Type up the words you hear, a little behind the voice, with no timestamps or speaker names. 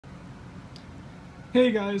Hey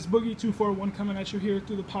guys, Boogie241 coming at you here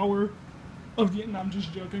through the power of the... No, I'm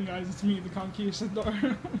just joking, guys. It's me, the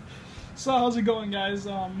Conquistador. So how's it going, guys?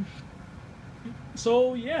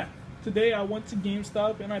 So yeah, today I went to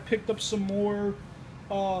GameStop and I picked up some more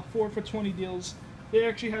 4 for 20 deals. They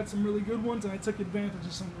actually had some really good ones and I took advantage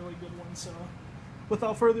of some really good ones. So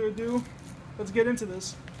without further ado, let's get into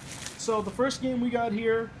this. So the first game we got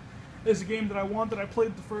here is a game that I wanted. I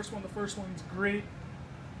played the first one. The first one's great.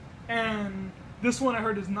 And this one I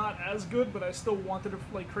heard is not as good, but I still wanted it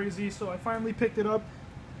like crazy, so I finally picked it up.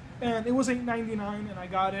 And it was $8.99 and I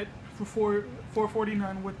got it for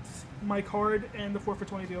 $4.49 with my card and the 4 for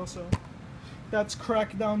 20 deal, so that's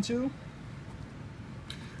Crackdown 2.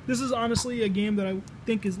 This is honestly a game that I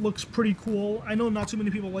think looks pretty cool. I know not too many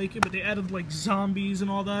people like it, but they added like zombies and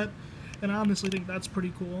all that, and I honestly think that's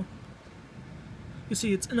pretty cool. You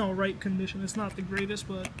see, it's in alright condition. It's not the greatest,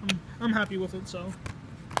 but I'm happy with it, so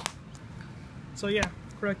yeah,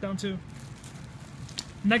 Crackdown 2.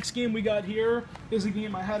 Next game we got here is a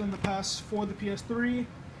game I had in the past for the PS3.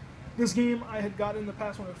 This game I had got in the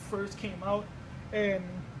past when it first came out, and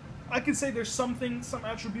I could say there's some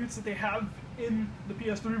attributes that they have in the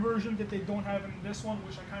PS3 version that they don't have in this one,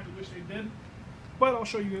 which I kind of wish they did, but I'll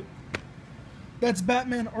show you it. That's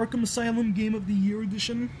Batman Arkham Asylum Game of the Year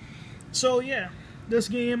Edition. So yeah, this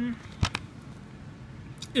game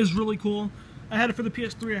is really cool. I had it for the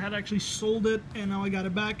PS3, I had actually sold it, and now I got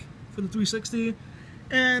it back for the 360.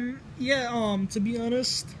 And yeah, to be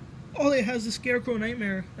honest, all it has is Scarecrow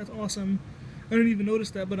Nightmare. That's awesome. I didn't even notice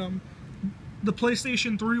that, but the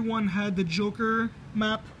PlayStation 3 one had the Joker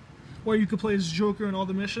map, where you could play as Joker in all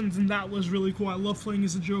the missions, and that was really cool. I love playing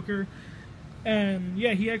as the Joker. And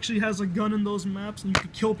yeah, he actually has a gun in those maps, and you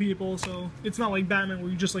could kill people, so it's not like Batman where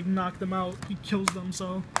you just like knock them out, he kills them,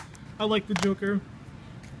 so I like the Joker.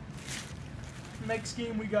 Next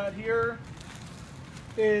game we got here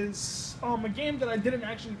is a game that I didn't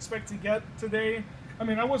actually expect to get today. I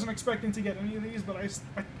mean, I wasn't expecting to get any of these, but I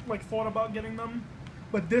like thought about getting them.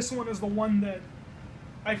 But this one is the one that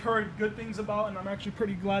I've heard good things about, and I'm actually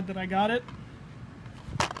pretty glad that I got it.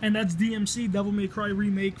 And that's DMC, Devil May Cry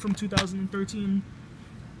Remake from 2013.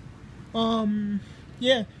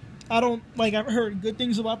 Yeah, I've heard good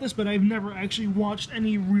things about this, but I've never actually watched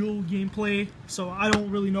any real gameplay, so I don't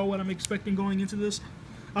really know what I'm expecting going into this.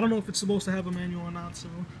 I don't know if it's supposed to have a manual or not, so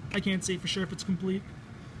I can't say for sure if it's complete.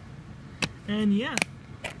 And yeah,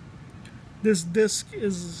 this disc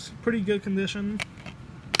is pretty good condition.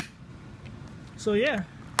 So yeah,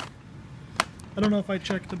 I don't know if I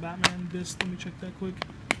checked the Batman disc. Let me check that quick.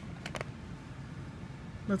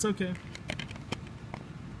 That's okay.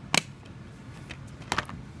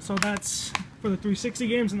 So that's for the 360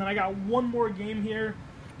 games, and then I got one more game here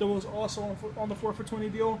that was also on the 4 for 20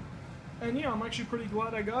 deal. And yeah, I'm actually pretty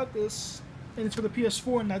glad I got this, and it's for the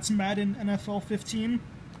PS4, and that's Madden NFL 15.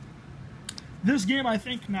 This game, I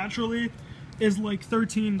think, naturally, is like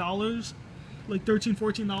 $13, like $13,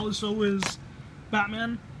 $14, so is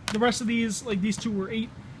Batman. The rest of these, like these two were $8,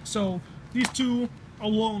 so these two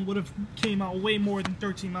alone would have came out way more than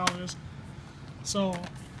 $13. So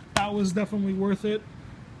that was definitely worth it.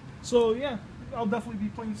 So yeah, I'll definitely be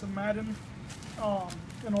playing some Madden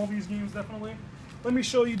in all these games, definitely. Let me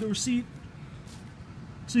show you the receipt.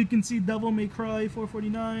 So you can see Devil May Cry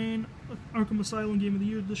 $4.49, Arkham Asylum Game of the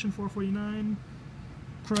Year Edition $4.49,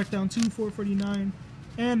 Crackdown 2 $4.49,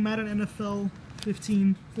 and Madden NFL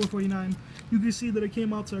 15 $4.49. You can see that it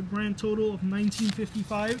came out to a grand total of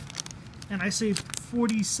 $19.55, and I saved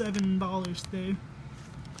 $47 today.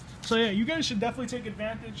 So yeah, you guys should definitely take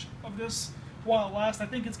advantage of this while it lasts. I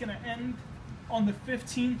think it's going to end on the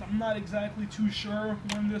 15th. I'm not exactly too sure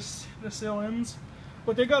when this sale ends,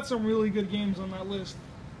 but they got some really good games on that list.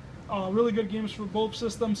 Really good games for both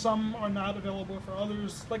systems. Some are not available for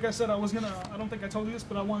others. Like I said, I don't think I told you this,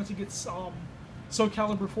 but I wanted to get Soul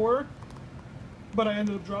Calibur 4, but I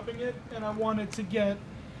ended up dropping it, and I wanted to get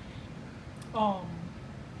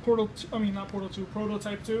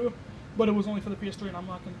Prototype 2, but it was only for the PS3, and I'm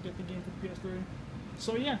not going to get the game for the PS3.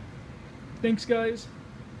 So yeah, thanks guys,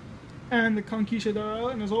 and the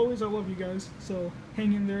Conquistador, and as always, I love you guys, so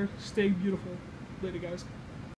hang in there, stay beautiful. Later guys.